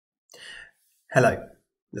Hello.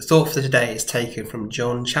 The thought for today is taken from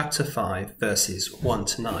John chapter 5 verses 1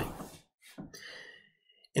 to 9.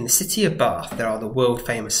 In the city of Bath there are the world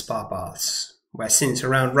famous spa baths, where since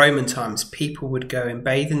around Roman times people would go and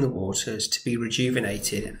bathe in the waters to be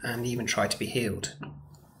rejuvenated and even try to be healed.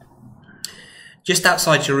 Just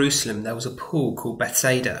outside Jerusalem there was a pool called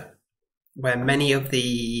Bethesda, where many of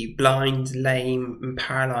the blind, lame and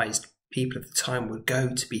paralysed people of the time would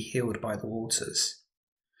go to be healed by the waters.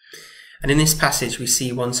 And in this passage we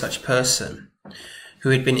see one such person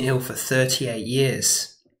who had been ill for 38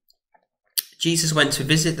 years. Jesus went to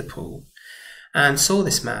visit the pool and saw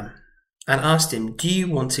this man and asked him, "Do you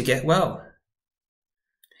want to get well?"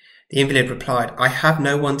 The invalid replied, "I have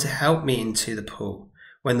no one to help me into the pool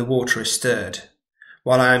when the water is stirred.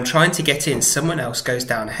 While I am trying to get in, someone else goes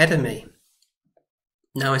down ahead of me."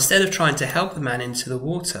 Now, instead of trying to help the man into the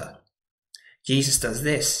water, Jesus does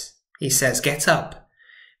this. He says, "Get up.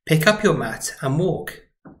 Pick up your mat and walk."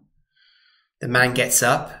 The man gets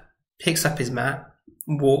up, picks up his mat,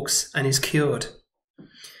 walks and is cured.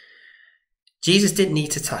 Jesus didn't need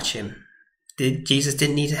to touch him. Jesus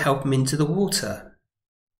didn't need to help him into the water.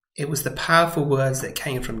 It was the powerful words that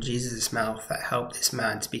came from Jesus' mouth that helped this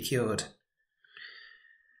man to be cured.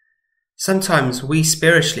 Sometimes we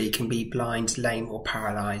spiritually can be blind, lame or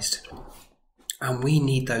paralysed, and we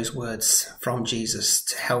need those words from Jesus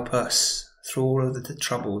to help us through all of the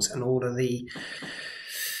troubles and all of the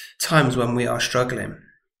times when we are struggling.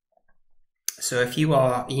 So if you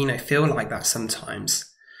are, feel like that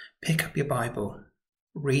sometimes, pick up your Bible,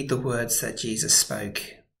 read the words that Jesus spoke,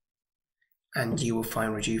 and you will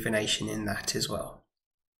find rejuvenation in that as well.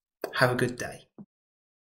 Have a good day.